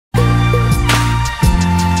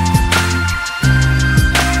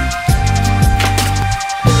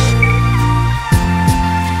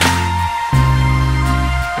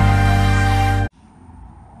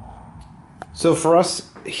So for us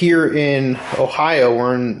here in Ohio,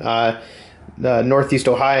 we're in northeast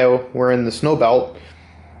Ohio, we're in the snow belt.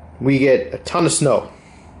 We get a ton of snow,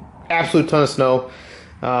 absolute ton of snow.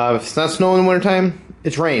 If it's not snow in the wintertime,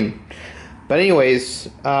 it's rain. But anyways,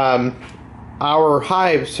 our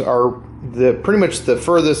hives are pretty much the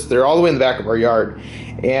furthest. They're all the way in the back of our yard,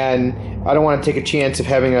 and I don't want to take a chance of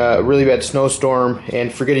having a really bad snowstorm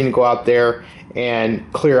and forgetting to go out there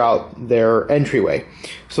and clear out their entryway.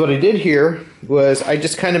 So what I did here was I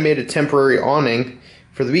just kind of made a temporary awning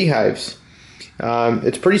for the beehives.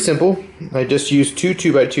 It's pretty simple. I just used two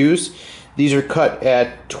 2x2s. These are cut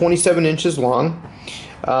at 27 inches long.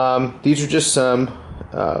 These are just some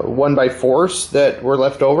 1x4s that were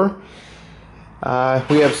left over.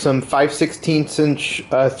 We have some 5/16 inch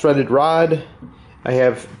threaded rod. I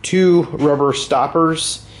have two rubber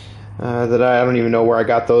stoppers that I don't even know where I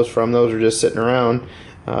got those from. Those are just sitting around.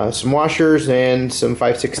 Some washers and some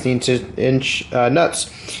 5/16 inch nuts.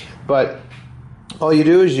 But all you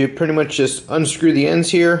do is you pretty much just unscrew the ends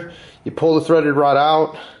here. You pull the threaded rod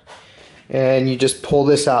out, and you just pull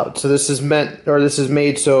this out. So this is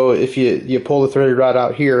made so if you pull the threaded rod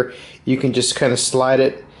out here, you can just kind of slide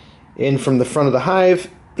it in from the front of the hive,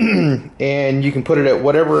 and you can put it at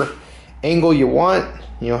whatever angle you want,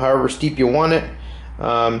 however steep you want it,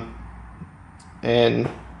 and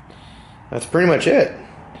that's pretty much it.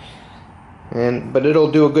 But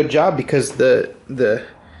it'll do a good job because the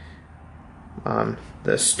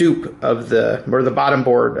stoop of the bottom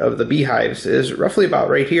board of the beehives is roughly about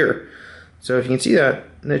right here. So if you can see that,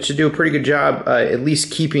 it should do a pretty good job at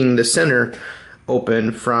least keeping the center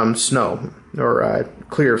open from snow, or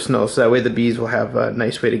clear of snow, so that way the bees will have a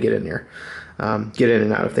nice way to get in there, get in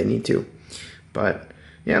and out if they need to. But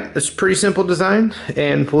yeah, it's a pretty simple design,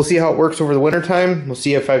 and we'll see how it works over the winter time. We'll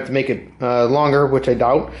see if I have to make it longer, which I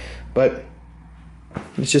doubt, but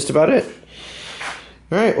it's just about it.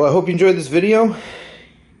 Alright, well, I hope you enjoyed this video.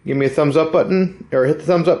 Give me a thumbs up button, or hit the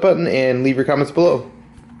thumbs up button, and leave your comments below.